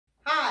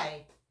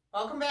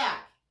Welcome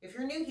back. If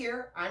you're new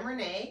here, I'm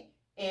Renee,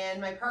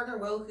 and my partner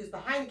Will, who's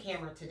behind the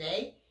camera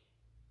today.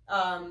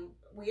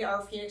 We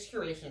are Phoenix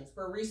Curations.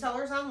 We're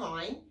resellers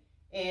online,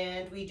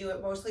 and we do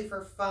it mostly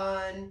for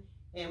fun,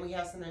 and we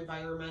have some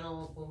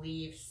environmental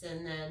beliefs,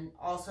 and then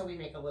also we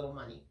make a little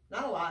money.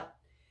 Not a lot.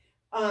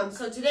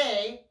 So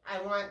today,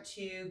 I want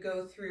to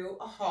go through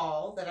a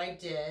haul that I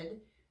did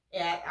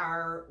at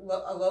a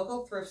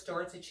local thrift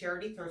store. It's a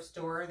charity thrift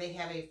store. They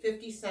have a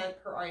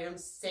 50-cent per item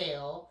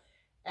sale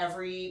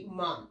every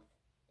month,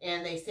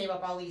 and they save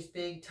up all these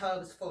big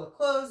tubs full of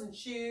clothes and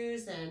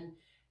shoes, and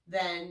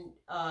then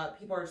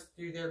people are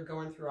through there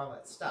going through all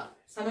that stuff.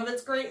 Some of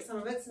it's great, some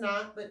of it's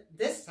not, but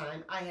this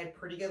time I had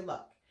pretty good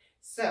luck.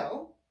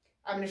 So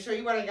I'm going to show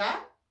you what I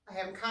got. I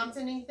haven't comped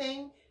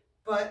anything,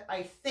 but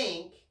I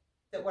think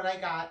that what I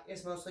got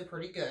is mostly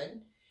pretty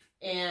good,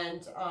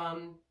 and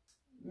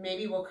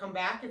maybe we'll come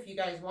back if you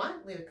guys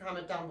want. Leave a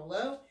comment down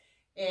below,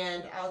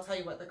 and I'll tell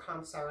you what the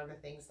comps are on the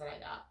things that I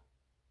got.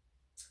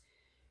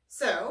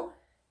 So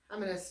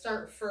I'm going to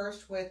start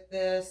first with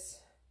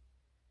this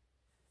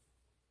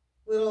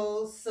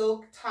little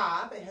silk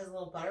top. It has a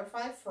little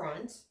butterfly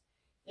front,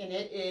 and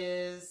it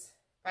is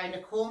by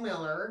Nicole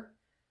Miller.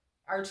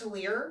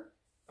 Artelier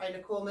by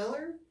Nicole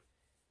Miller.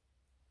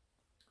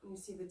 You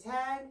see the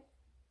tag?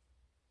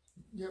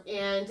 Yep.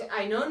 And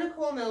I know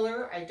Nicole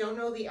Miller. I don't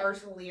know the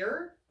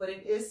Artelier, but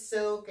it is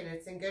silk and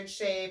it's in good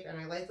shape, and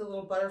I like the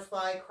little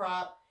butterfly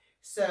crop,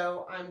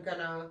 so I'm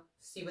gonna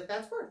see what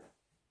that's worth.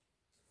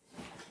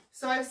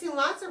 So I've seen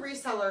lots of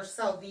resellers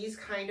sell these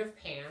kind of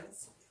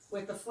pants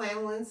with the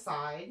flannel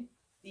inside.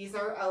 These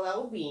are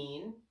LL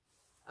Bean.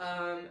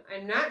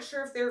 I'm not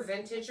sure if they're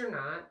vintage or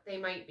not. They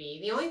might be.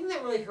 The only thing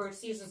that really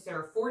hurts these is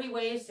they're 40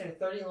 waist and a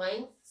 30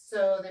 length,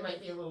 so they might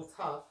be a little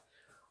tough.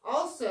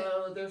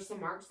 Also, there's some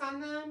marks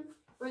on them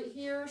right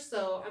here,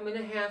 so I'm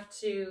going to have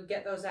to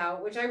get those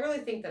out, which I really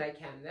think that I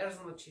can. That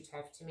doesn't look too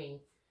tough to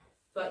me.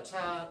 But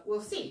we'll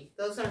see.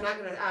 Those are not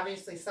going to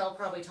obviously sell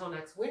probably till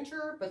next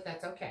winter, but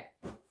that's okay.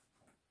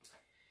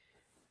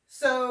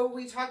 So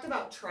we talked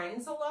about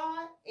trends a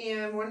lot,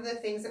 and one of the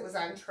things that was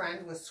on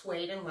trend was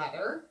suede and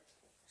leather.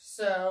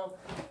 So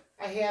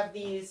I have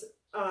these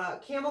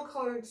camel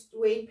colored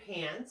suede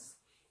pants,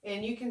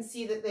 and you can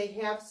see that they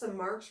have some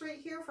marks right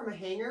here from a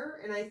hanger,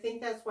 and I think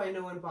that's why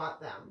no one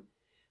bought them.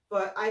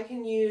 But I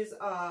can use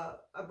a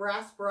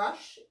brass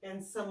brush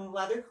and some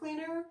leather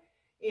cleaner,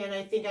 and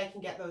I think I can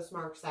get those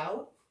marks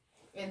out.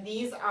 And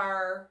these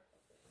are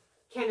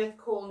Kenneth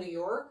Cole New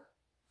York,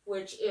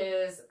 which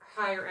is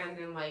higher end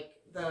than like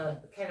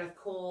the Kenneth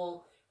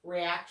Cole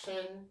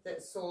Reaction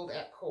that's sold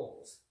at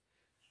Kohl's.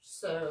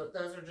 So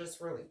those are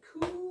just really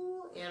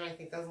cool, and I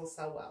think those will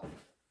sell well.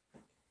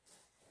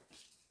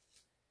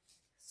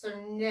 So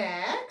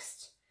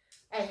next,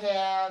 I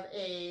have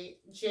a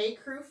J.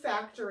 Crew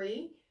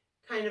Factory,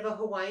 kind of a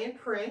Hawaiian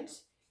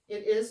print.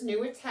 It is new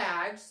with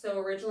tags, so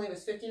originally it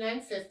was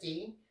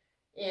 $59.50,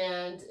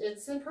 and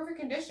it's in perfect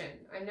condition.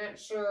 I'm not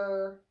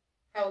sure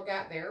how it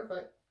got there,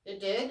 but it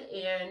did,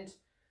 and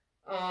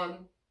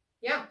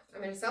yeah,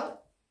 I'm going to sell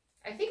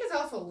it. I think it's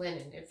also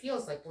linen. It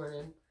feels like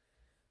linen.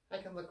 I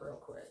can look real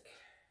quick.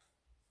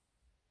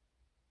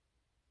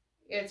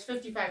 It's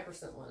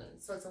 55%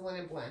 linen, so it's a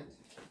linen blend.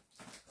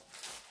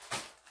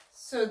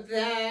 So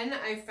then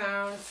I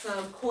found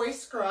some koi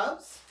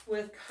scrubs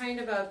with kind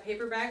of a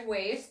paper bag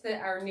waist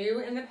that are new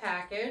in the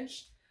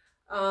package.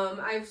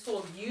 I've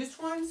sold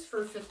used ones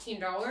for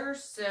 $15,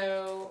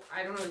 so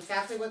I don't know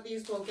exactly what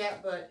these will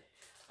get, but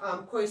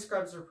koi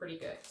scrubs are pretty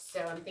good. So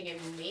I'm thinking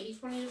maybe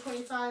 20 to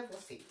 25. We'll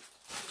see.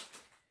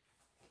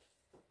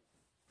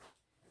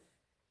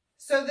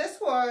 So this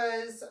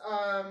was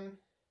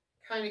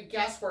kind of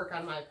guesswork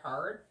on my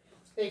part.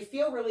 They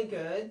feel really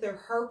good. They're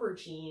Harper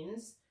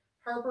jeans.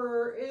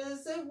 Harper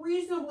is a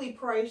reasonably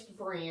priced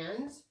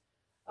brand.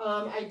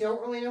 I don't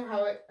really know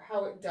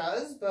how it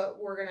does, but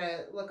we're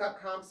gonna look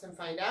up comps and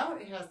find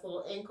out. It has a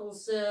little ankle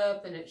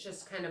zip, and it's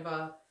just kind of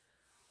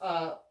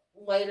a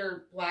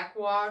lighter black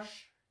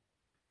wash.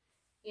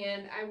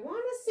 And I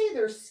want to say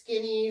they're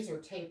skinnies or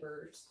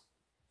tapers.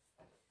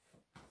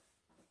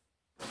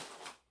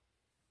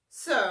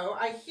 So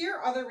I hear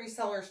other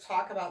resellers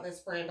talk about this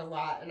brand a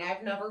lot, and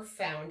I've never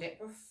found it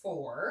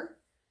before.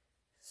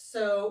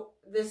 So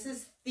this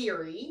is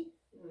Theory.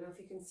 I don't know if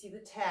you can see the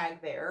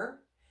tag there,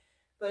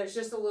 but it's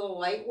just a little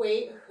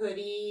lightweight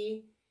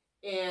hoodie,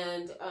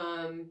 and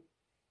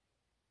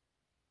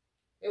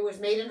it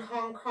was made in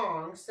Hong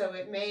Kong, so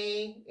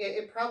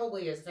it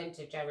probably is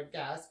vintage, I would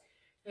guess.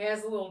 It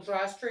has a little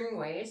drawstring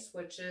waist,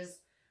 which is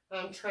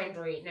on trend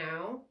right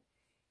now,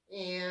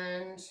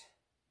 and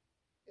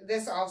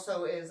this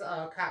also is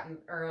a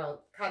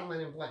cotton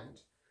linen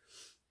blend,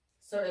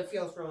 so it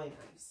feels really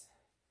nice.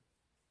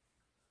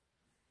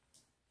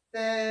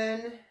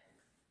 Then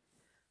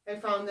I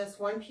found this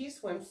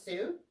one-piece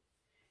swimsuit,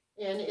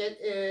 and it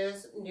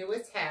is new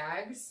with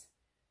tags.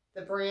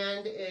 The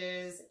brand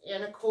is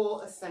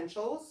Nicole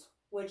Essentials,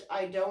 which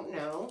I don't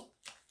know,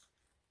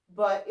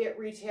 but it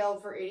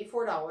retailed for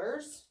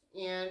 $84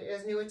 and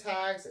is new with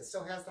tags. It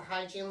still has the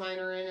hygiene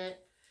liner in it,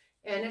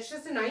 And it's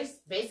just a nice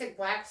basic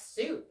black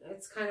suit.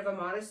 It's kind of a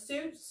modest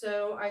suit,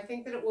 so I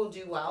think that it will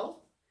do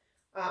well.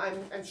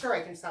 I'm sure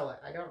I can sell it.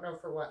 I don't know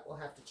for what. We'll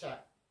have to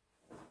check.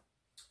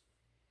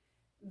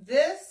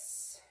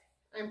 This,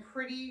 I'm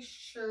pretty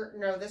sure,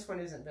 no, this one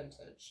isn't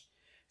vintage.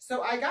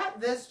 So I got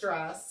this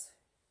dress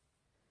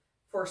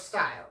for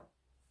style.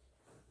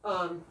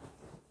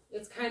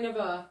 It's kind of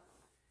a,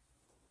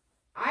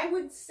 I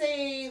would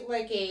say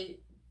like a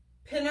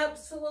pinup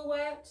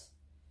silhouette.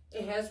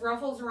 It has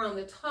ruffles around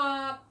the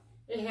top.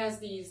 It has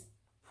these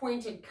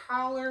pointed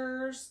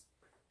collars.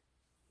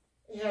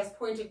 It has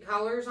pointed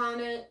collars on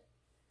it.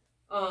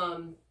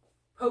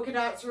 Polka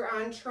dots are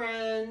on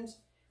trend.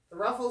 The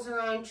ruffles are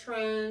on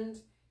trend.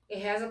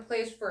 It has a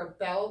place for a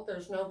belt.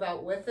 There's no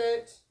belt with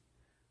it.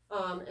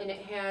 And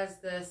it has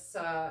this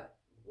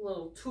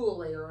little tulle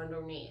layer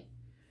underneath.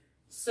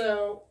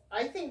 So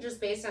I think just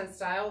based on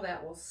style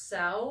that will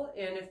sell.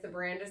 And if the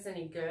brand is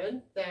any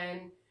good,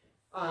 then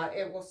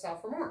it will sell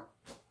for more.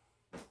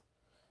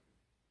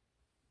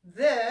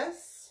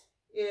 This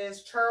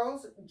is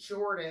Charles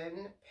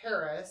Jordan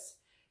Paris.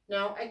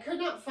 Now, I could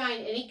not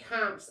find any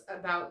comps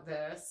about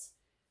this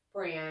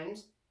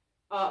brand,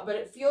 but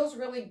it feels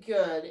really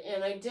good.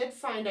 And I did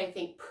find, I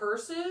think,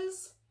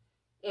 purses,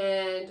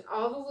 and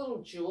all the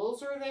little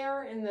jewels are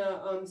there in the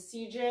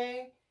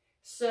CJ.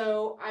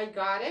 So I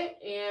got it,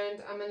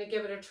 and I'm going to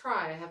give it a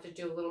try. I have to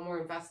do a little more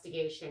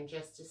investigation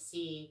just to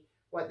see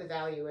what the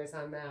value is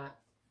on that.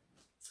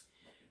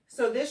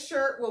 So this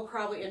shirt will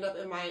probably end up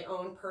in my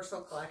own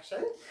personal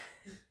collection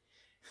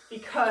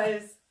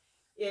because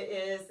it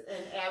is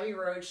an Abbey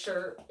Road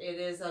shirt. It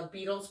is a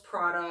Beatles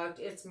product.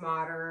 It's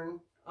modern.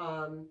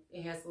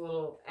 It has a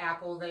little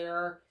apple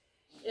there.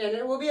 And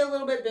it will be a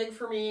little bit big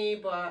for me,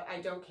 but I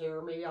don't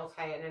care. Maybe I'll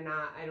tie it in a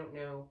knot. I don't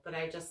know. But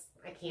I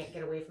can't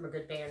get away from a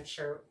good band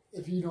shirt.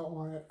 If you don't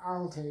want it,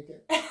 I'll take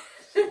it.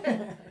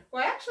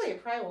 Well, actually,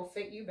 it probably will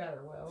fit you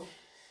better, Will.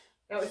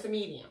 No, it's a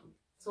medium.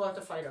 So we'll have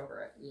to fight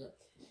over it. Yeah.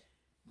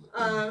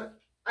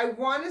 I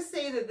want to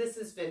say that this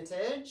is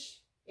vintage,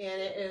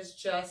 and it is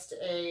just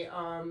a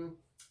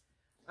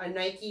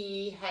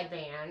Nike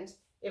headband.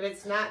 If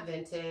it's not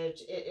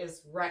vintage, it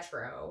is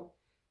retro,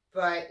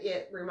 but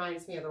it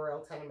reminds me of the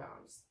Royal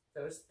Tenenbaums,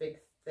 those big,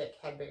 thick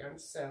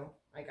headbands, so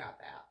I got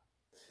that.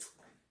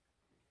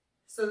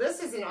 So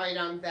this is an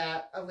item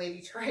that a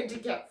lady tried to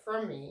get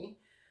from me.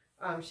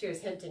 She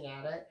was hinting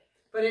at it,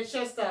 but it's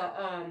just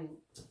a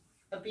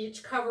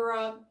beach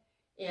cover-up.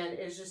 And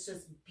it's just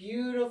this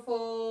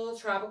beautiful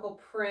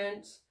tropical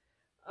print.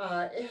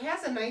 It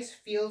has a nice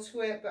feel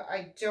to it, but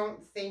I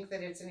don't think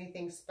that it's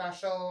anything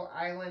special.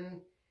 Island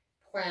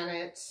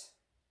Planet.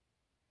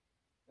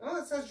 Oh,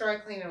 it says dry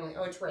clean only.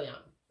 Oh, it's rayon.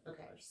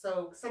 Okay,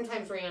 so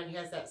sometimes rayon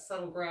has that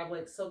subtle grab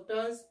like silk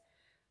does.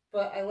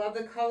 But I love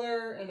the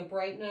color and the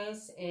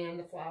brightness and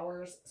the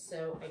flowers,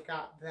 so I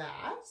got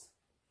that.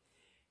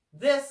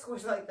 This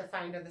was like the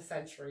find of the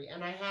century,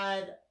 and I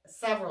had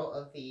several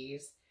of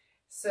these.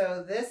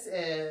 So this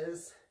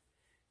is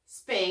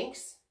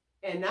Spanx,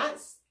 and not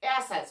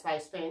Assets by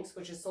Spanx,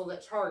 which is sold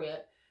at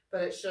Target,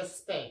 but it's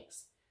just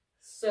Spanx.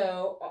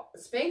 So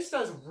Spanx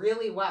does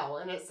really well,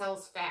 and it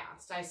sells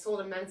fast. I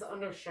sold a men's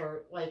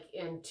undershirt like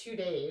in 2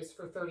 days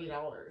for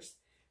 $30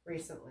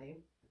 recently.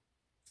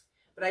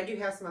 But I do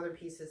have some other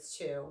pieces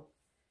too.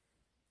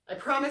 I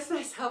promised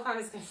myself I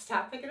was going to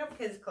stop picking up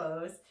kids'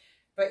 clothes,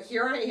 but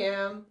here I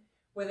am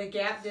with a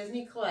Gap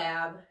Disney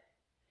collab.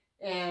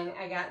 And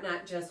I got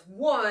not just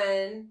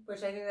one,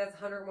 which I think that's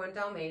 101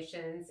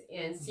 Dalmatians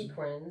in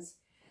sequins,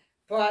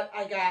 but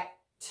I got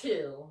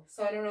 2.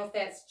 So I don't know if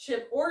that's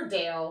Chip or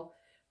Dale,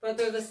 but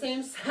they're the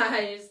same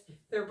size.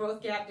 They're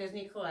both Gap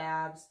Disney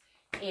collabs.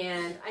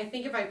 And I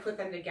think if I put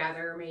them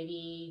together,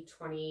 maybe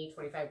 20,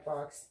 25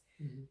 bucks.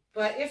 Mm-hmm.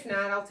 But if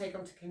not, I'll take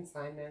them to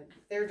consignment.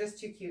 They're just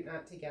too cute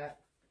not to get.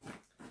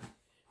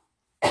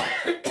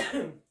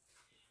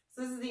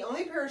 So this is the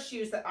only pair of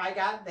shoes that I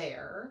got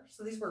there.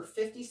 So these were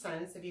 50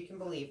 cents, if you can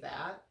believe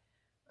that.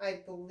 I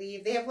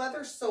believe they have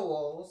leather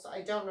soles.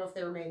 I don't know if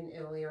they were made in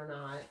Italy or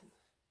not.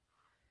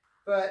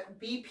 But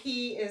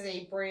BP is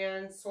a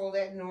brand sold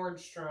at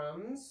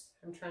Nordstrom's.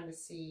 I'm trying to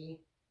see.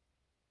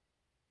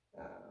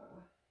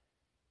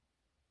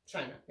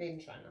 China. Made in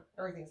China.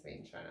 Everything's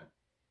made in China.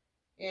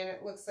 And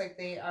it looks like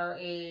they are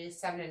a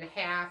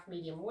 7.5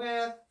 medium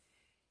width.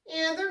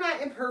 And they're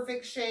not in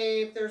perfect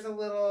shape. There's a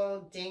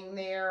little ding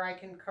there. I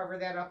can cover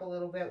that up a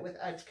little bit with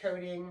edge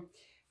coating.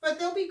 But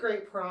they'll be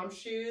great prom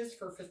shoes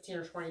for 15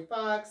 or 20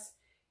 bucks.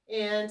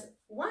 And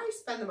why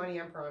spend the money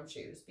on prom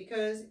shoes?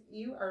 Because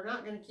you are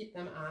not going to keep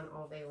them on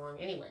all day long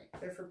anyway.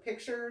 They're for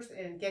pictures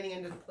and getting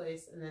into the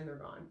place, and then they're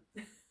gone.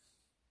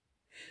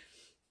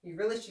 You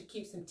really should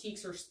keep some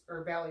teaks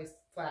or ballet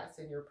flats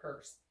in your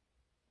purse.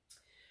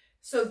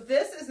 So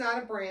this is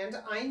not a brand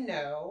I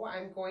know.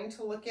 I'm going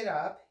to look it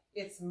up.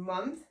 It's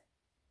Month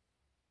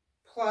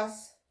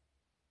Plus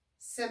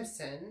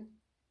Simpson.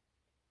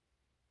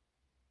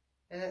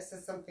 And it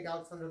says something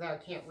else under that I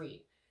can't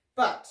read.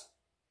 But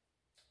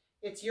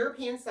it's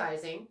European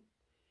sizing.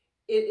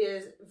 It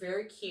is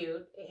very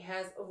cute. It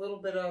has a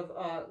little bit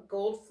of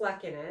gold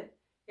fleck in it.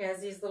 It has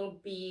these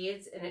little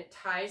beads and it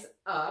ties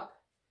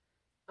up.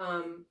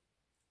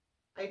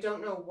 I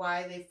don't know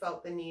why they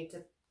felt the need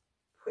to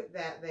put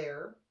that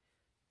there,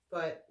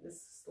 but this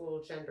is a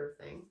little gender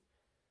thing.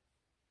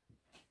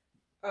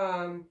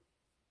 And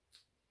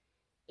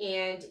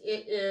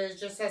it is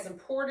just as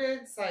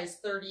imported, size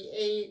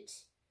 38,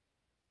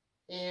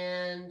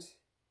 and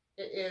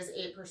it is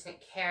 8%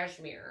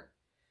 cashmere.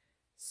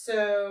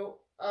 So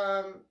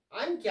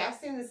I'm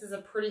guessing this is a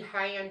pretty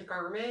high-end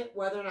garment.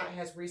 Whether or not it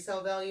has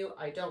resale value,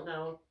 I don't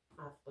know.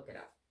 I'll have to look it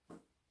up.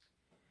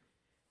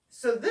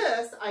 So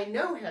this, I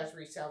know, has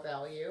resale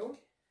value.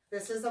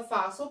 This is a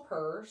fossil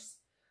purse.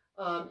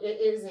 It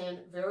is in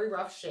very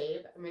rough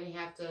shape. I'm going to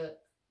have to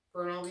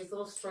burn all these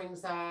little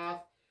strings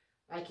off.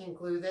 I can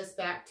glue this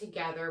back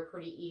together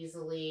pretty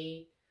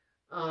easily.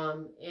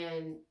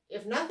 And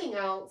if nothing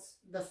else,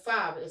 the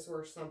fob is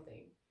worth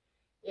something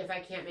if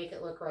I can't make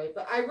it look right.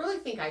 But I really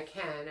think I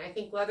can. I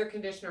think leather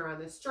conditioner on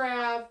the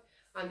strap,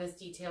 on this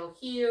detail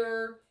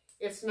here.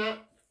 It's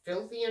not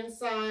filthy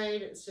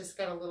inside. It's just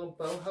got a little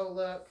boho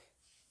look.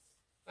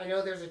 I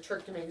know there's a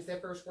trick to make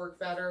zippers work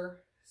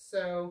better.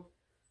 So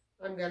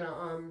I'm going to,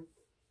 oh,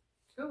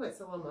 it's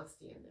a little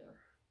musty in there.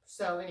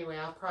 So anyway,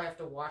 I'll probably have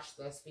to wash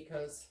this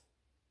because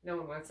no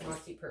one wants a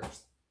musty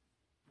purse.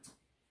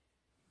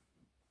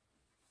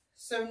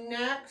 So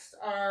next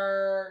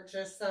are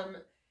just some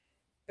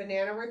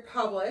Banana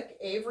Republic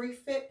Avery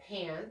Fit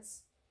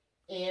pants.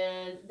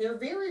 And they're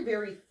very,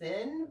 very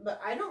thin, but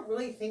I don't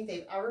really think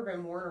they've ever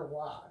been worn or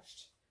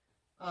washed.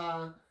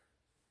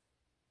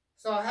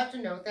 So I'll have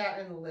to note that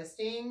in the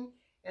listing.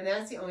 And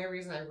that's the only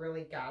reason I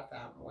really got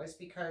them, was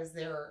because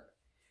they're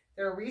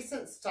a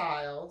recent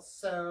style.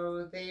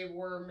 So they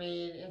were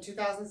made in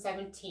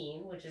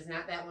 2017, which is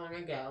not that long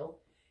ago.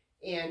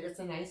 And it's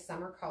a nice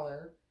summer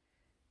color.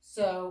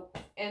 So,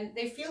 and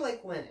they feel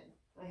like linen.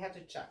 I have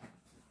to check.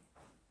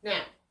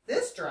 Now,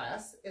 this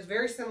dress is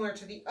very similar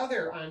to the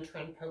other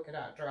on-trend polka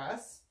dot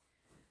dress.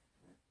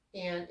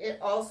 And it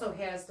also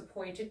has the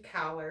pointed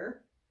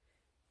collar.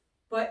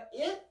 But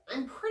it,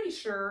 I'm pretty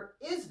sure,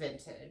 is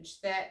vintage.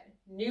 That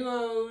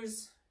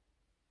Nuo's,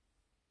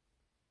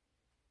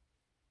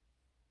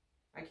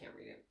 I can't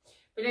read it.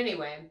 But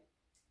anyway,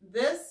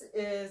 this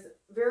is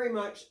very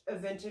much a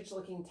vintage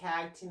looking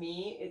tag to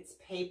me. It's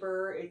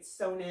paper. It's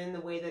sewn in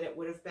the way that it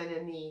would have been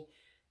in the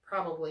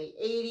probably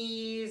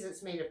 80s.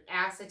 It's made of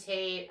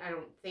acetate. I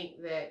don't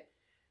think that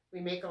we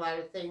make a lot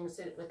of things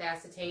with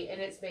acetate.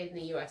 And it's made in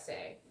the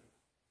USA.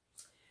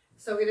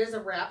 So it is a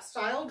wrap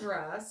style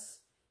dress.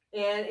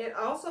 And it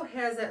also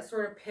has that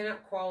sort of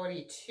pinup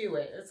quality to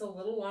it. It's a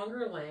little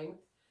longer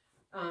length,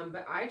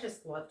 but I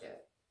just loved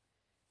it.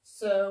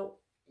 So,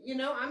 you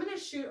know, I'm going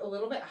to shoot a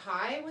little bit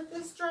high with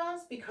this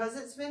dress because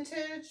it's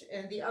vintage.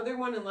 And the other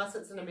one, unless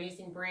it's an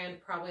amazing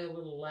brand, probably a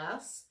little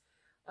less.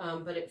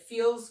 But it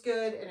feels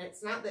good, and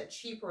it's not that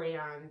cheap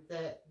rayon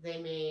that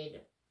they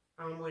made,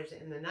 what is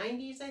it, in the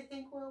 90s, I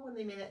think, Will, when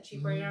they made that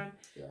cheap rayon.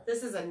 Yeah.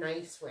 This is a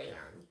nice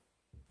rayon,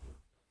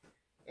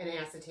 an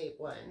acetate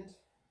blend.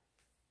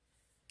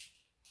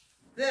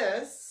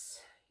 This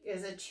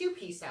is a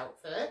two-piece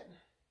outfit.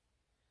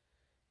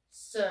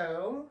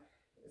 So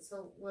it's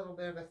a little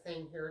bit of a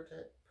thing here to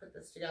put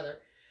this together.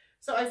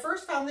 So I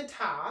first found the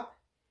top,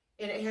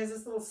 and it has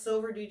this little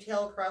silver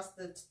detail across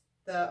the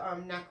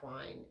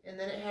neckline, and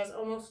then it has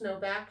almost no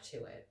back to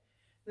it.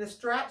 And the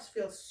straps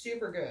feel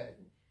super good.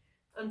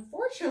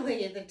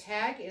 Unfortunately, the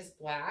tag is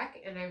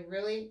black, and I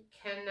really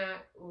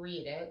cannot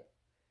read it.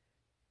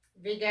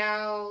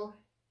 Vidal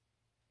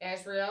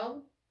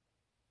Azrael.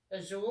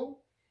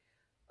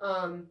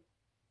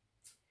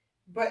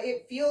 But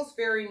it feels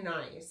very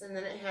nice. And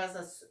then it has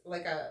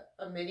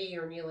a midi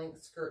or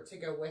knee-length skirt to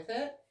go with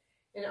it.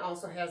 And it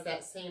also has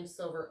that same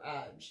silver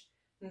edge.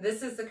 And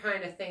this is the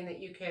kind of thing that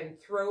you can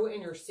throw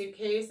in your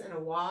suitcase in a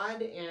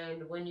wad,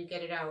 and when you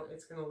get it out,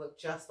 it's going to look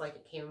just like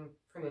it came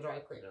from the dry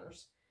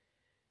cleaners.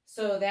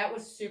 So that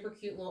was a super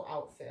cute little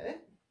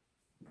outfit.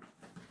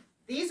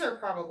 These are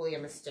probably a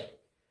mistake.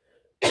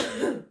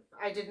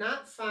 I did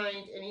not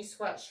find any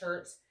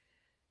sweatshirts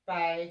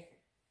by,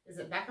 is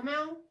it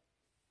Bechamel?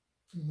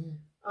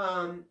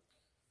 Mm-hmm.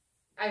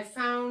 I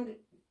found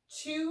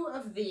two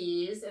of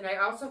these, and I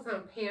also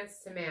found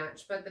pants to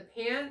match, but the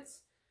pants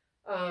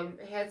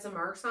had some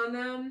marks on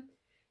them.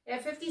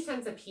 At 50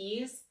 cents a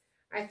piece,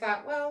 I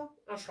thought, well,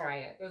 I'll try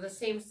it. They're the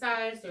same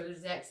size, they're the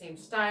exact same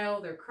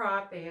style, they're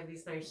cropped, they have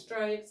these nice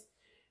stripes.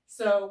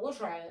 So we'll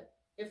try it.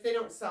 If they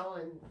don't sell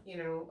in, you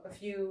know, a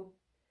few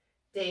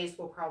days,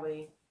 we'll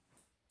probably,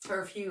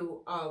 or a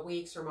few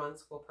weeks or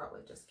months, we'll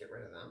probably just get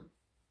rid of them.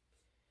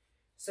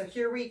 So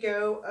here we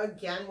go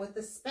again with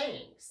the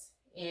Spanx.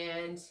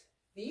 And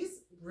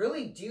these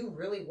really do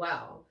really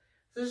well.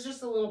 So this is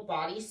just a little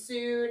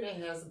bodysuit.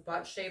 It has a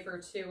butt shaper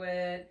to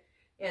it.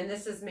 And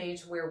this is made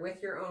to wear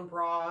with your own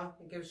bra.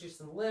 It gives you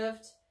some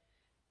lift.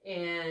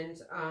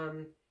 And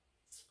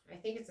I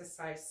think it's a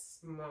size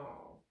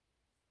small.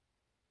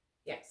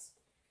 Yes.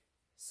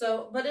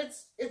 So, but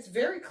it's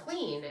very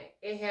clean.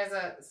 It has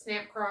a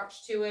snap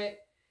crotch to it.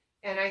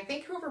 And I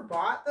think whoever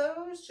bought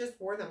those just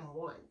wore them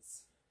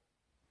once.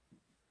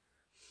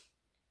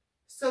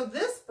 So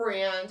this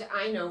brand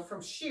I know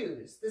from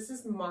shoes. This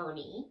is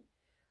Marni.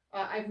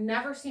 I've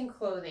never seen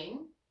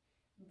clothing,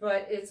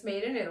 but it's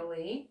made in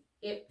Italy.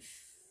 It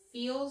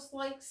feels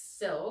like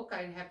silk.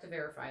 I'd have to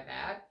verify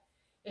that.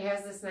 It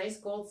has this nice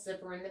gold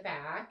zipper in the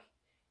back.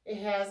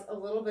 It has a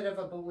little bit of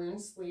a balloon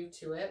sleeve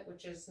to it,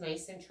 which is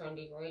nice and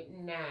trendy right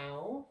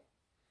now.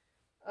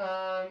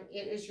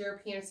 It is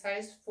European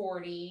size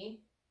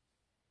 40,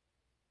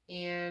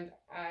 and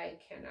I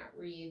cannot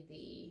read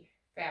the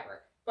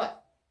fabric,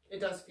 but it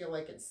does feel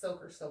like it's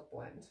silk or silk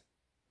blend.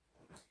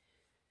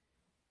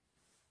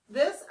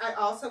 This I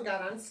also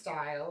got on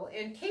Style,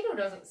 and Cato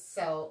doesn't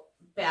sell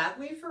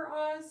badly for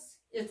us.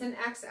 It's an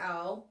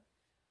XL,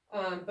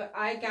 but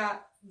I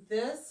got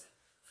this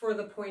for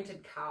the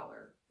pointed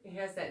collar. It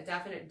has that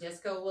definite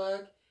disco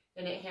look,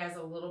 and it has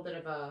a little bit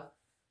of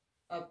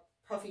a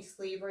puffy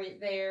sleeve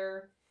right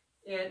there,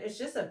 and it's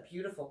just a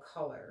beautiful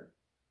color.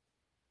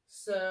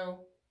 So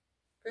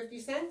 50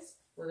 cents,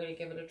 we're going to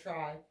give it a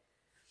try.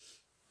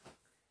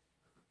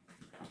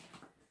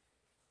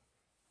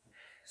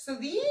 So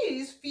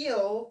these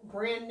feel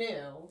brand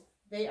new.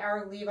 They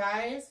are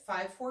Levi's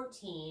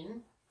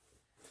 514.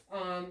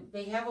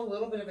 They have a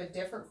little bit of a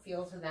different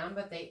feel to them,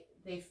 but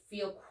they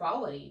feel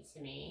quality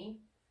to me.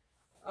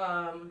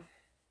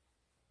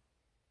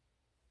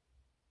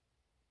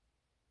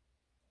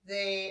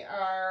 They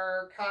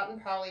are cotton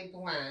poly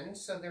blend,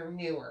 so they're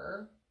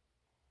newer.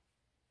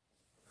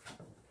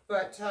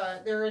 But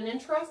they're an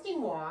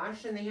interesting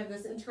wash, and they have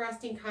this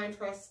interesting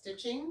contrast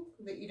stitching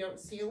that you don't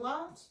see a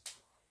lot.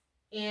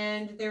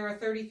 And they're a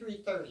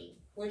 33/30,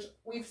 which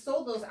we've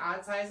sold those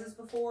odd sizes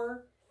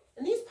before.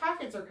 And these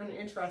pockets are kind of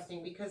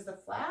interesting because the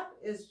flap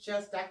is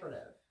just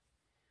decorative.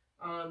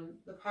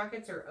 The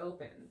pockets are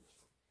open.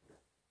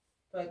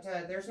 But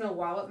there's no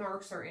wallet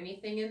marks or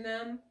anything in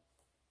them.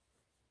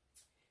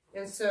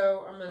 And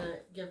so I'm going to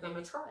give them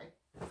a try.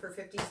 For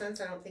 50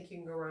 cents, I don't think you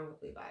can go wrong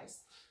with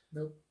Levi's.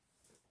 Nope.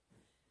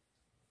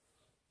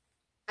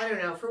 I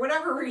don't know. For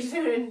whatever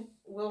reason,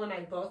 Will and I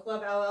both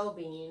love LL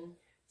Bean.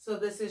 So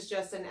this is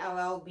just an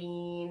LL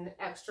Bean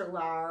extra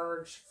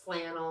large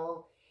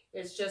flannel.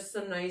 It's just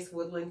some nice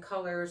woodland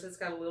colors. It's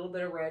got a little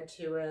bit of red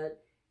to it.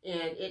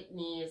 And it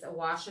needs a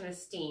wash and a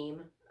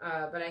steam.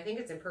 But I think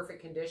it's in perfect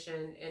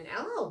condition. And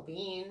LL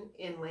Bean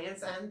in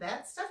Land's End,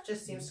 that stuff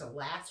just seems to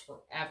last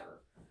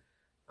forever.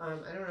 I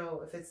don't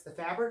know if it's the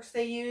fabrics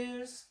they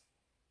use.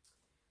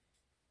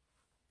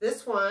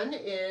 This one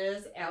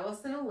is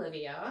Alice and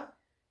Olivia,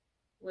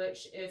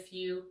 which if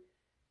you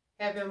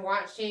have been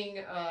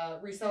watching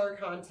reseller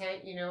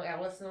content, you know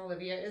Alice and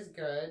Olivia is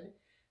good.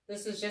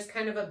 This is just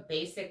kind of a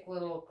basic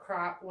little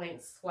crop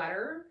length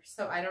sweater,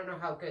 so I don't know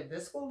how good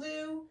this will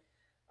do.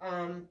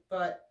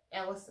 But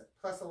Alice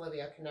plus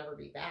Olivia can never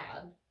be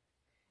bad.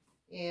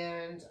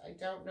 And I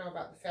don't know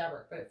about the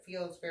fabric, but it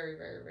feels very,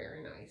 very,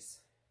 very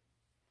nice.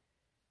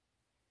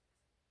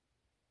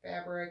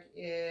 Fabric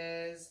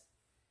is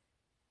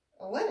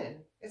a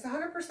linen. It's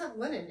 100%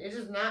 linen. It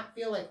does not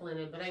feel like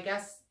linen, but I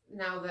guess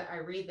now that I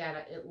read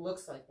that, it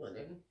looks like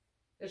linen.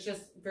 It's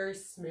just very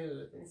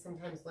smooth, and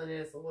sometimes linen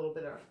is a little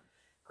bit of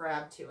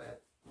grab to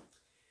it.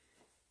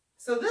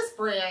 So this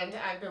brand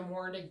I've been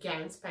warned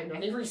against by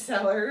many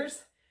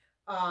resellers,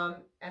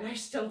 and I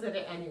still did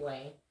it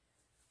anyway.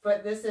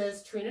 But this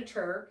is Trina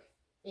Turk,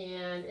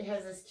 and it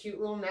has this cute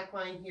little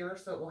neckline here,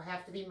 so it will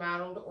have to be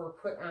modeled or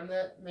put on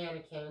the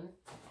mannequin.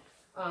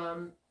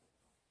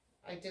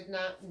 I did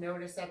not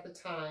notice at the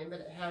time, but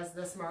it has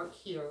this mark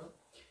here.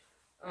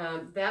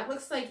 That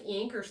looks like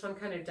ink or some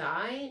kind of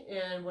dye,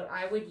 and what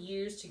I would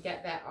use to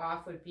get that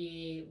off would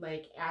be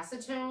like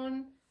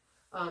acetone,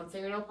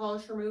 fingernail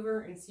polish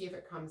remover, and see if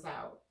it comes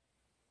out.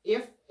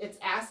 If it's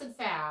acid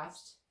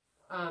fast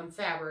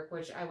fabric,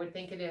 which I would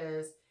think it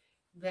is,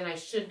 then I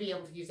should be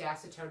able to use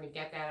acetone to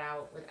get that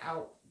out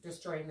without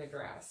destroying the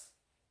dress.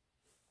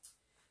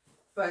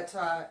 But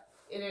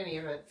in any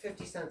event,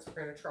 50 cents,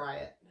 we're going to try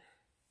it.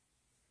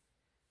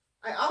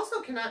 I also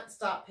cannot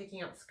stop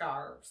picking up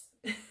scarves.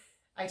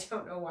 I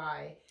don't know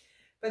why.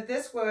 But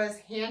this was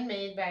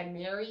handmade by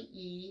Mary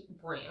E.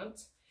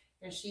 Brandt.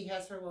 And she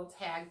has her little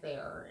tag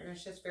there. And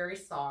it's just very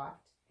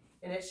soft.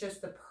 And it's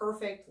just the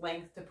perfect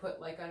length to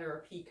put like under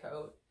a pea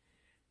coat.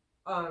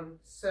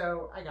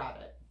 So I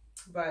got it.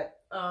 But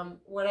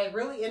what I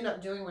really end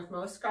up doing with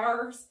most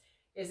scarves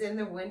is in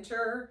the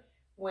winter,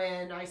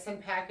 when I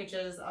send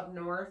packages up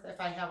north,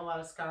 if I have a lot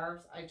of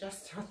scarves, I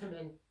just throw them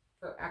in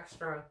for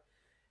extra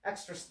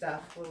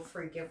stuff, a little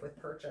free gift with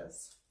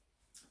purchase.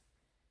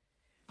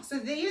 So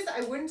these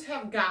I wouldn't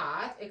have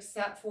got,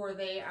 except for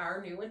they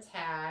are new with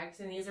tags,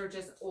 and these are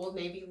just Old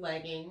Navy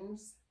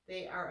leggings.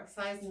 They are a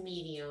size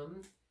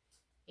medium,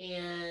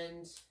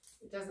 and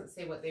it doesn't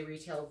say what they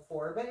retailed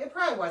for, but it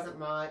probably wasn't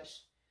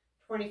much,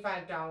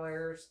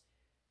 $25.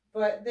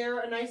 But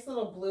they're a nice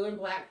little blue and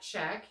black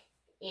check,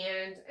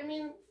 and I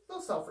mean, they'll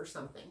sell for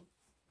something.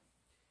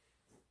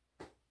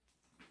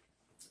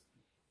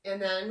 And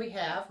then we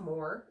have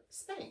more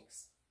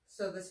Spanx.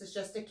 So this is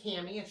just a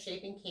cami, a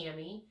shaping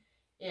cami,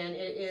 and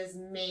it is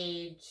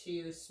made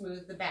to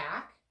smooth the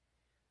back.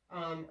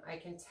 I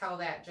can tell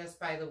that just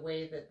by the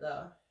way that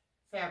the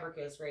fabric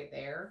is right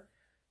there.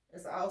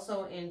 It's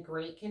also in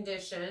great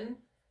condition.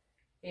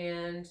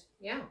 And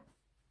yeah,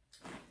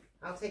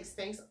 I'll take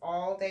Spanx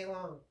all day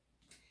long.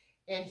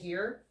 And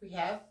here we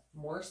have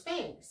more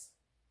Spanx.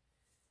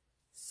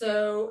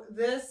 So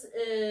this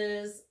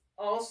is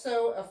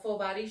also a full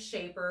body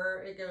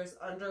shaper. It goes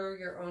under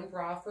your own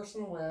bra for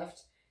some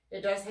lift.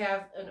 It does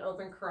have an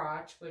open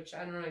crotch, which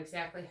I don't know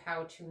exactly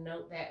how to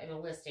note that in a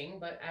listing,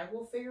 but I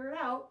will figure it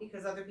out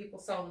because other people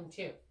sell them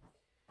too.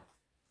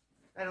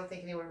 I don't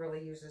think anyone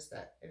really uses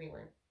that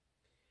anyway.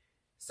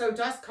 So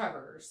dust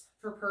covers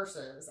for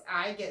purses.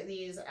 I get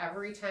these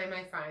every time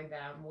I find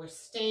them with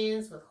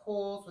stains, with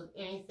holes, with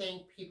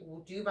anything.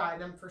 People do buy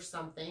them for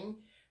something.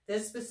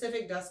 This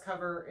specific dust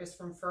cover is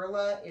from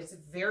Furla. It's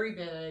very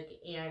big,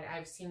 and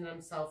I've seen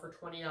them sell for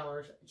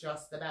 $20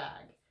 just the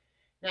bag.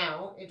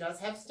 Now, it does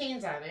have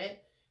stains on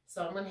it,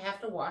 so I'm going to have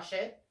to wash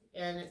it,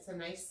 and it's a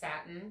nice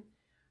satin.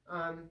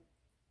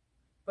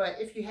 But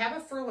if you have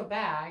a Furla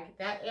bag,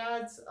 that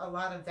adds a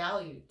lot of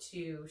value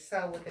to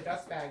sell with the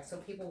dust bag, so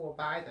people will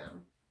buy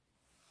them.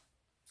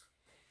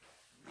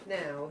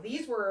 Now,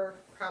 these were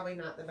probably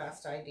not the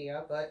best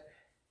idea, but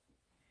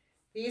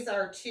these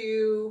are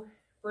two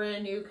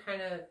brand new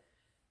kind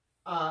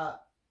of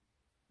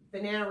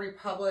Banana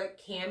Republic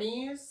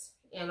camis,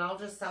 and I'll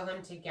just sell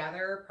them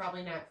together,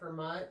 probably not for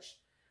much.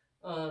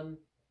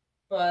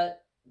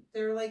 But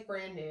they're like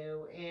brand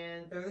new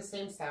and they're the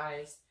same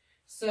size.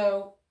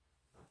 So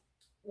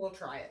we'll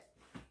try it.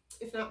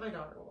 If not, my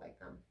daughter will like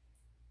them.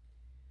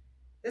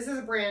 This is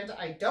a brand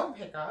I don't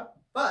pick up,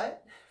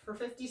 but for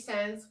 50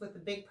 cents with the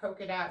big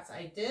polka dots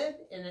I did,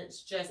 and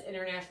it's just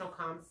International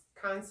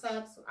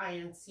Concepts,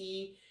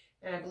 INC,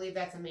 and I believe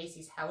that's a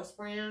Macy's house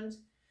brand.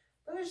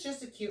 But it's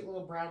just a cute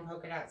little brown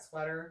polka dot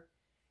sweater,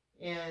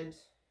 and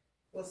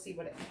we'll see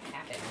what it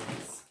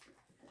happens.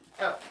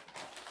 Oh,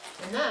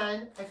 and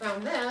then I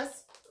found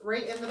this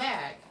right in the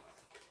bag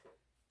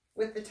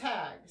with the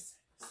tags.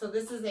 So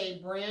this is a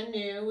brand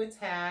new with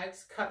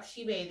tags cup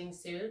she bathing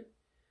suit.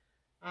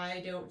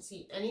 I don't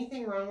see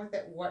anything wrong with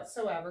it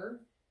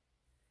whatsoever.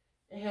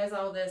 It has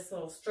all this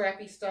little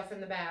strappy stuff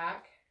in the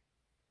back.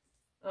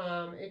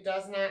 It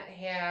does not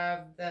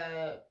have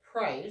the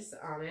price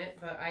on it,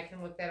 but I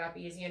can look that up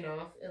easy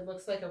enough. It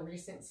looks like a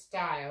recent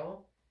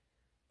style,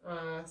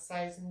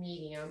 size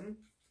medium.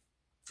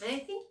 And I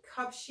think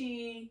cup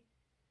she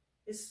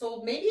is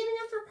sold maybe in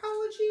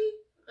Anthropology.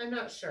 I'm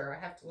not sure. I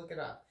have to look it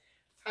up.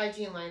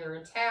 Hygiene liner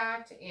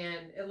intact,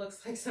 and it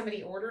looks like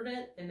somebody ordered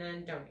it and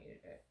then donated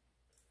it.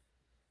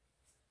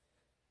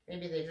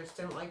 Maybe they just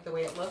didn't like the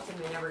way it looked and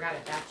they never got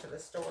it back to the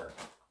store.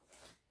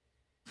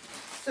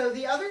 So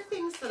the other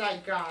things that I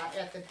got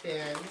at the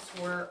bins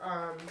were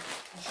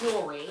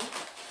jewelry.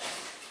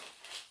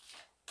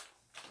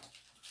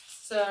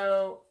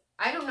 So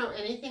I don't know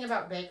anything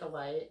about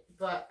Bakelite,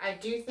 but I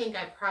do think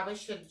I probably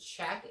should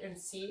check and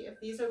see if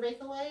these are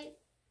Bakelite.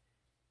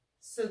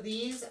 So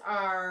these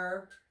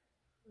are,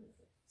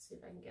 let's see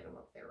if I can get them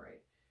up there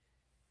right.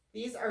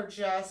 These are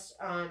just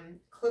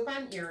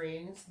clip-on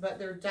earrings, but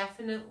they're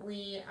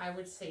definitely, I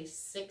would say,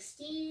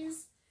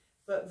 60s,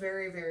 but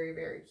very, very,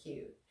 very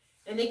cute.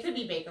 And they could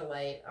be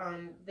Bakelite.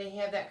 They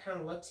have that kind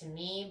of look to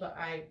me, but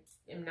I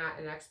am not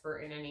an expert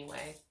in any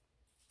way.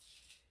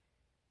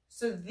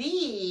 So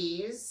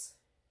these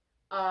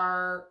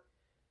are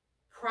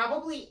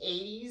probably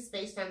 80s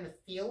based on the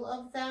feel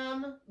of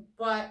them,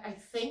 but I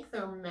think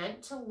they're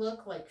meant to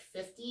look like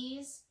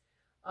 50s.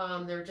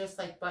 They're just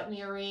like button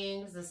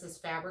earrings. This is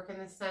fabric in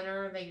the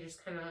center. They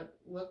just kind of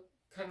look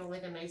kind of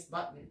like a nice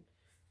button.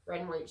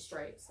 Red and white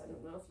stripes. I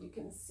don't know if you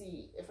can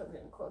see if I'm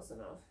getting close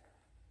enough.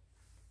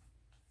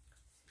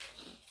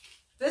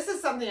 This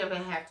is something I'm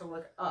going to have to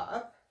look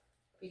up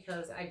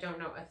because I don't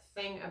know a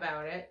thing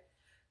about it.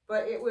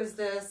 But it was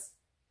this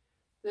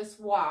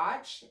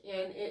watch,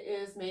 and it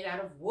is made out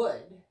of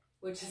wood,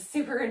 which is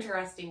super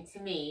interesting to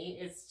me.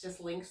 It's just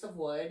links of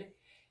wood.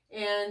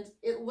 And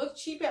it looked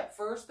cheap at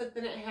first, but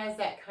then it has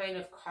that kind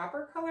of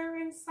copper color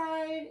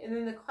inside. And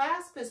then the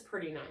clasp is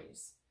pretty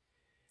nice.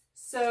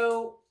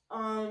 So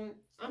I'm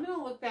going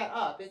to look that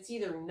up. It's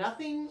either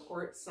nothing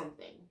or it's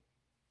something.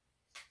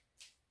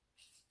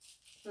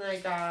 And I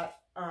got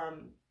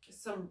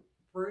some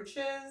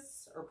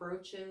brooches.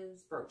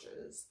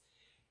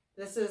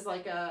 This is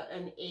like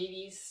an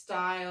 80s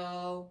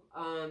style.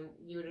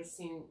 You would have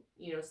seen,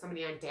 you know,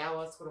 somebody on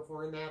Dallas would have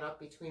worn that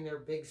up between their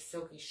big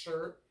silky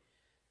shirt.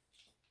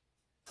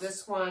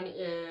 This one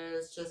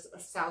is just a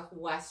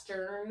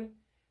Southwestern.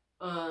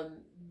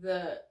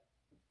 The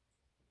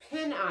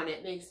pin on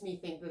it makes me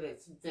think that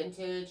it's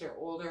vintage or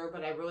older,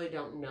 but I really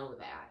don't know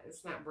that.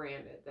 It's not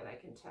branded that I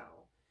can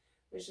tell.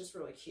 It's just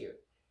really cute.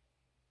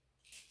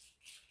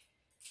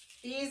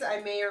 These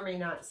I may or may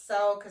not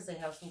sell because they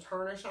have some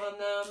tarnish on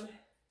them,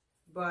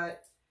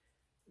 but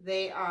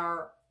they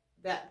are,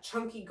 that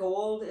chunky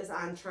gold is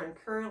on trend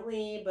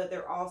currently, but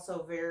they're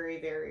also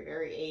very, very,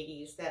 very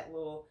 80s. That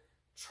little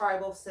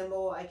tribal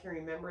symbol, I can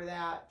remember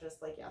that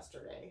just like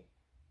yesterday.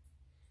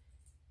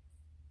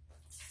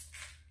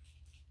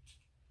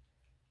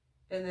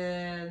 And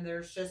then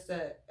there's just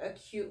a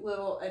cute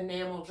little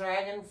enamel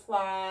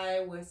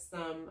dragonfly with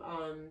some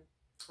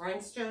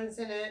rhinestones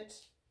in it.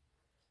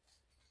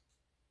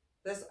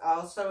 This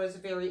also is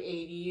very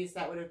 80s.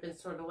 That would have been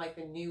sort of like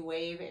the new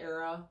wave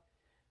era.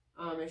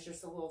 It's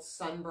just a little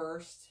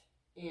sunburst,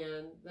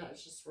 and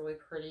that's just really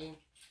pretty.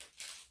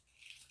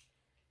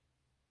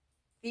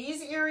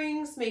 These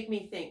earrings make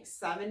me think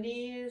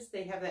 70s.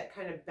 They have that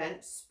kind of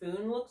bent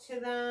spoon look to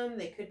them.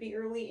 They could be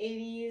early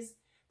 80s.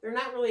 They're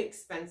not really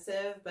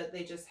expensive, but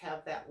they just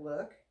have that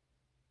look.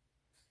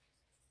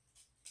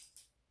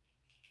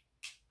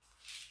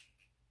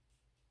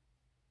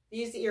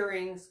 These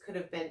earrings could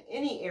have been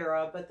any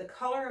era, but the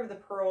color of the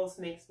pearls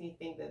makes me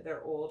think that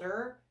they're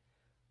older.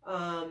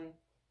 And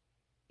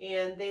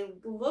they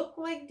look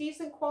like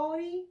decent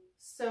quality.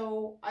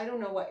 So I don't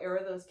know what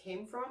era those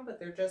came from, but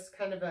they're just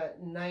kind of a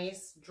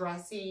nice,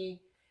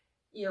 dressy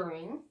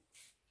earring.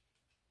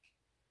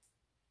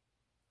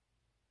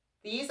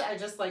 These, I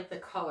just like the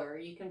color.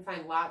 You can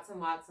find lots and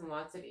lots and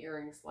lots of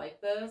earrings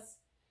like this.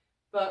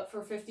 But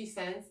for 50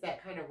 cents,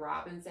 that kind of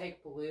robin's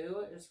egg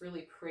blue is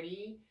really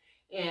pretty.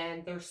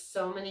 And there's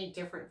so many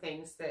different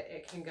things that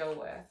it can go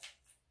with.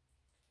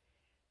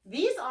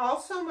 These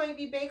also might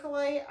be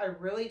Bakelite. I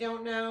really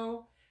don't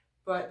know,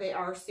 but they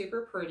are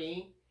super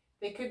pretty.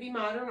 They could be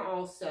modern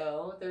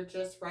also. They're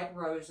just red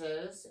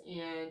roses,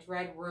 and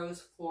red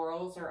rose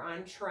florals are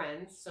on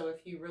trend. So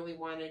if you really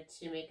wanted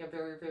to make a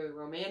very, very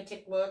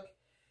romantic look,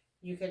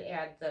 you could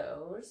add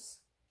those.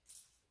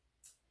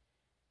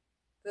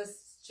 This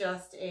is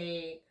just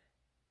a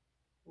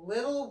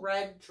little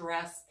red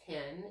dress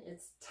pin.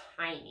 It's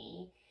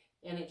tiny,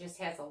 and it just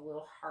has a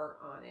little heart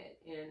on it,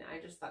 and I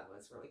just thought it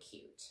was really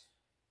cute.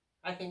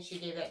 I think she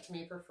gave that to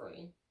me for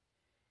free.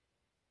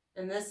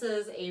 And this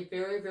is a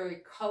very,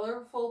 very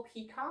colorful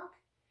peacock,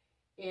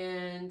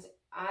 and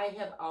I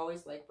have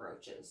always liked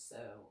brooches, so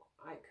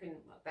I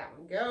couldn't let that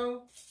one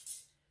go.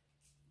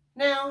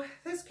 Now,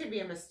 this could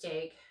be a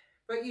mistake,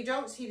 but you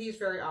don't see these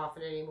very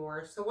often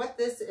anymore. So what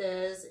this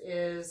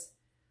is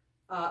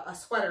a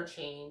sweater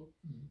chain.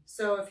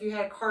 So if you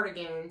had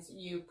cardigans,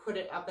 you put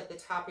it up at the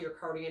top of your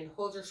cardigan,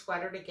 hold your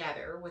sweater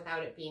together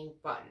without it being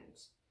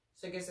buttoned.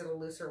 So it gives it a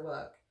looser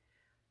look.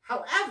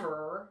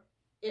 However,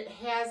 it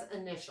has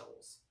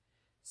initials.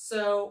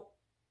 So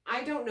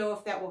I don't know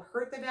if that will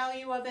hurt the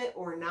value of it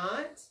or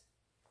not.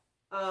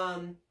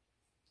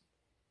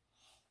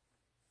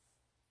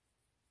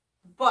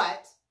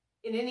 But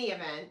in any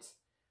event,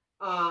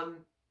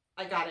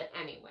 I got it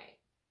anyway.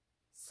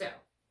 So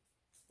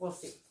we'll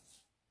see.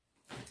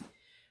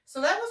 So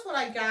that was what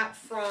I got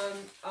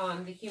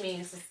from the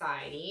Humane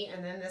Society.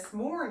 And then this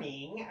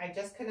morning, I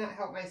just could not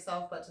help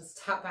myself but to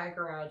stop by a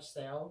garage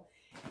sale.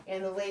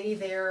 And the lady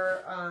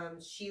there,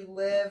 she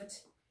lived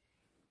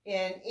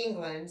in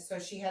England, so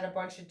she had a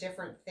bunch of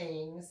different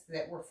things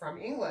that were from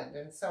England.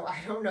 And so I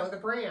don't know the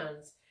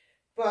brands,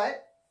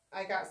 but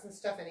I got some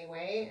stuff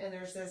anyway. And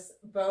there's this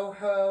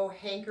boho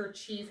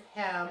handkerchief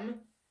hem.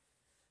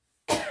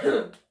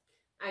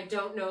 I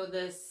don't know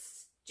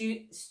this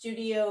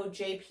Studio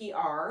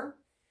JPR.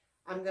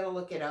 I'm going to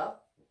look it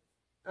up.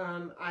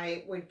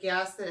 I would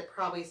guess that it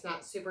probably is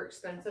not super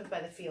expensive by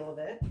the feel of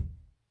it.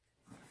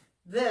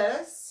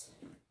 This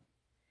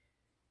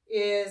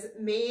is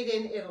made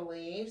in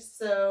Italy.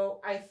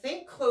 So I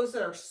think clothes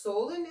that are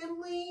sold in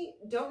Italy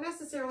don't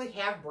necessarily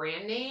have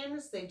brand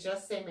names. They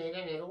just say made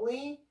in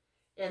Italy,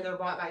 and they're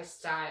bought by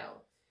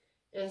style.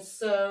 And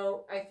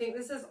so I think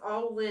this is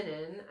all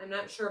linen. I'm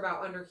not sure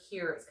about under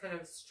here. It's kind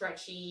of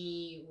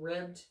stretchy,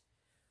 ribbed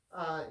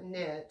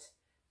knit.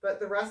 But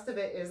the rest of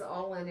it is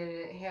all linen, and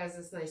it has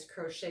this nice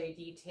crochet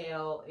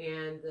detail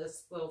and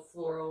this little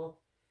floral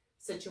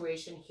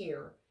situation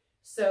here.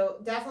 So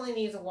definitely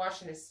needs a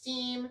wash and a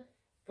steam,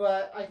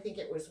 but I think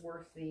it was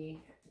worth I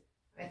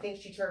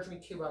think she charged me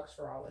 $2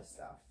 for all this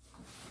stuff.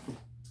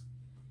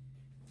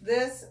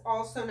 This,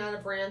 also not a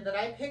brand that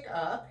I pick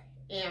up,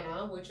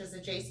 Anna, which is a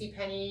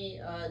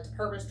JCPenney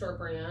department store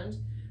brand,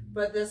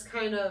 but this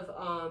kind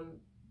of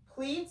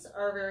pleats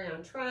are very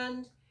on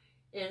trend.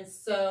 And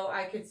so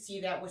I could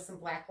see that with some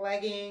black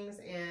leggings,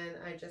 and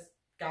I just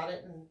got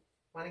it and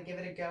want to give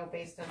it a go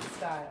based on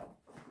style.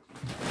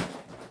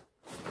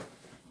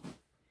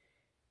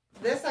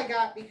 This I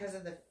got because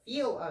of the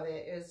feel of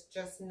it is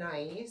just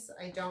nice.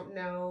 I don't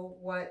know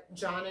what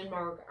John and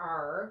Mark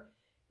are.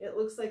 It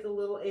looks like a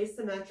little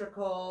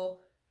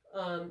asymmetrical,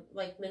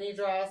 like mini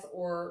dress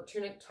or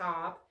tunic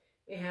top.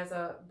 It has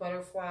a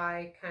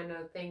butterfly kind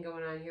of thing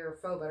going on here, a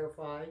faux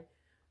butterfly.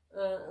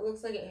 It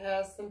looks like it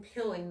has some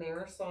pilling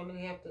there, so I'm going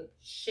to have to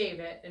shave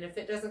it. And if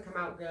it doesn't come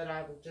out good,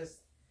 I will just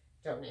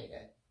donate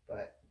it.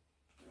 But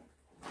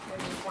I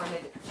just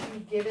wanted to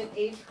give it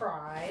a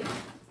try.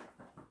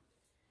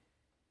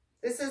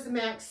 This is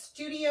Max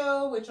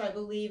Studio, which I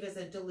believe is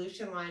a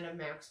dilution line of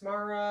Max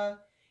Mara.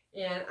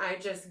 And I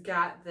just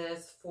got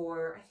this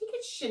for, I think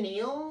it's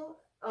chenille.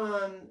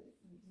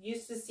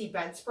 Used to see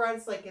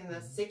bedspreads like in the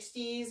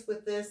 60s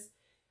with this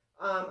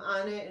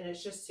on it, and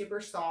it's just super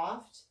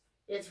soft.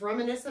 It's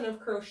reminiscent of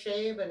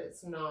crochet, but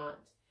it's not.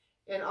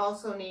 and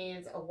also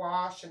needs a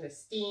wash and a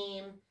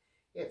steam.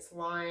 It's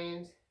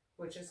lined,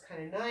 which is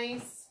kind of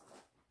nice.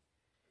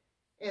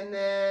 And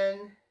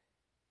then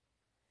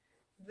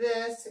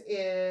this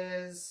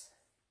is,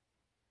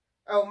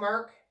 oh,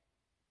 Mark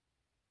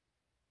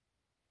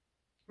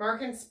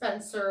 &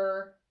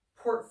 Spencer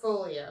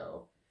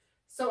Portfolio.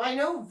 So I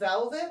know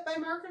Velvet by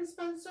Mark &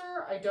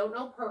 Spencer. I don't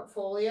know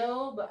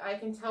Portfolio, but I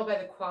can tell by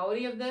the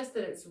quality of this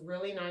that it's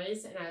really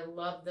nice. And I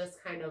love this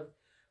kind of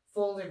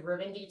folded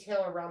ribbon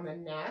detail around the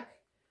neck.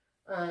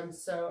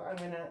 So I'm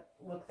going to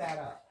look that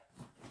up.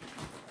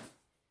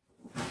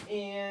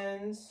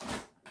 And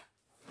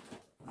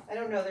I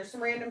don't know, there's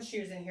some random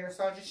shoes in here,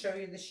 so I'll just show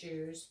you the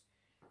shoes.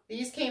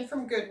 These came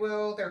from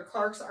Goodwill. They're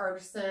Clark's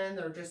Artisan.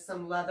 They're just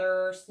some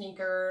leather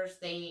sneakers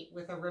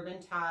with a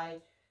ribbon tie.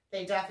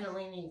 They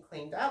definitely need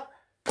cleaned up,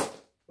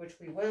 which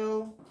we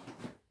will.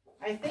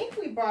 I think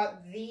we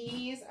bought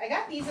these. I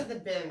got these at the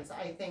bins,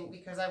 I think,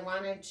 because I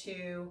wanted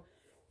to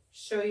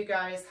show you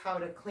guys how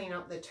to clean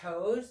up the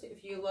toes.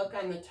 If you look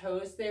on the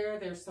toes there,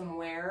 there's some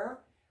wear,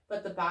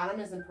 but the bottom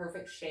is in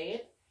perfect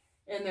shape.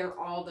 And they're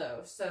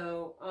Aldo,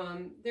 so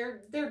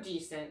they're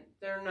decent.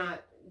 They're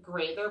not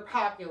great. They're a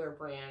popular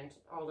brand,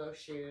 Aldo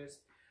shoes.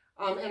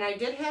 And I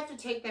did have to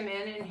take them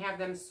in and have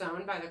them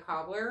sewn by the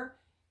cobbler,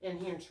 and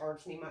he didn't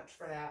charge me much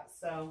for that,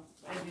 so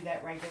I do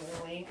that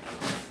regularly.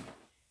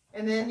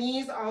 And then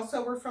these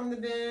also were from the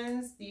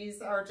bins.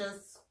 These are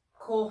just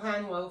Cole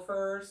Haan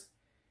loafers,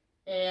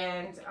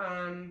 and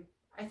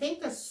I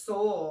think the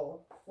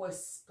sole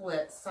was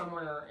split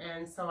somewhere,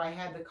 and so I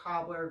had the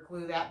cobbler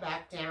glue that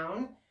back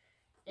down.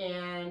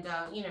 And,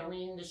 you know,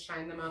 we need to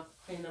shine them up,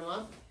 clean them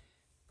up.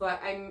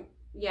 But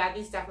yeah,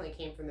 these definitely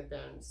came from the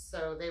bins.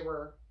 So they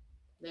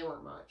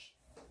weren't much.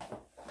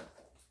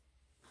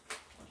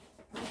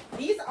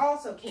 These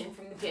also came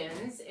from the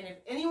bins. And if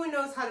anyone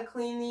knows how to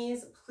clean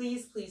these,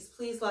 please, please,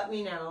 please let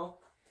me know.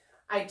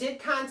 I did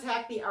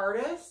contact the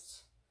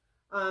artist.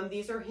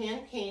 These are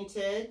hand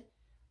painted.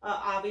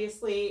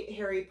 Obviously,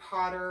 Harry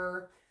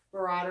Potter,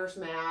 Marauder's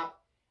Map.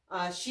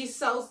 She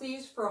sells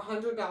these for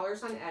 $100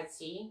 on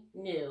Etsy,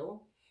 new.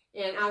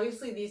 And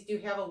obviously these do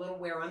have a little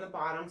wear on the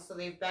bottom, so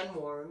they've been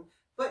worn,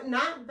 but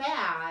not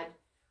bad.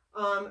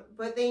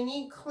 But they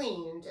need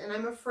cleaned, and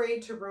I'm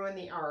afraid to ruin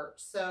the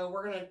art. So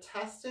we're going to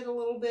test it a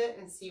little bit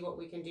and see what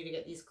we can do to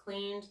get these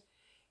cleaned.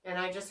 And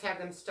I just have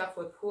them stuffed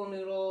with pool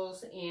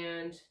noodles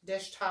and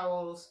dish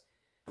towels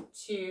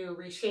to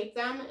reshape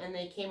them, and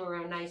they came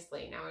around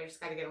nicely. Now I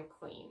just got to get them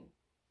clean.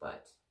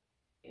 But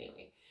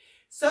anyway,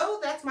 so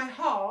that's my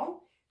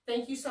haul.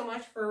 Thank you so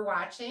much for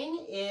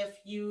watching. If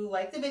you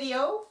like the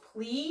video,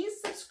 please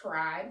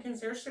subscribe.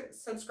 Consider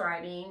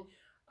subscribing.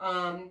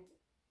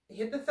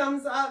 Hit the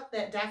thumbs up.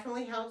 That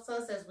definitely helps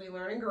us as we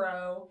learn and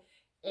grow.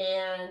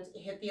 And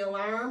hit the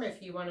alarm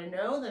if you want to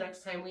know the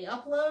next time we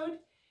upload.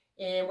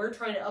 And we're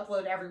trying to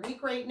upload every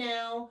week right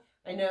now.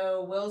 I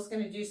know Will's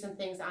going to do some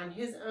things on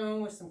his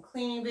own with some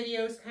cleaning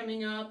videos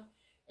coming up.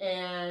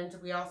 And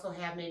we also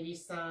have maybe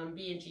some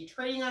B&G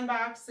trading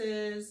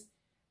unboxings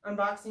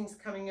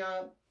coming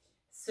up.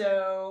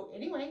 So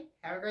anyway,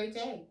 have a great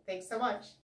day. Thanks so much.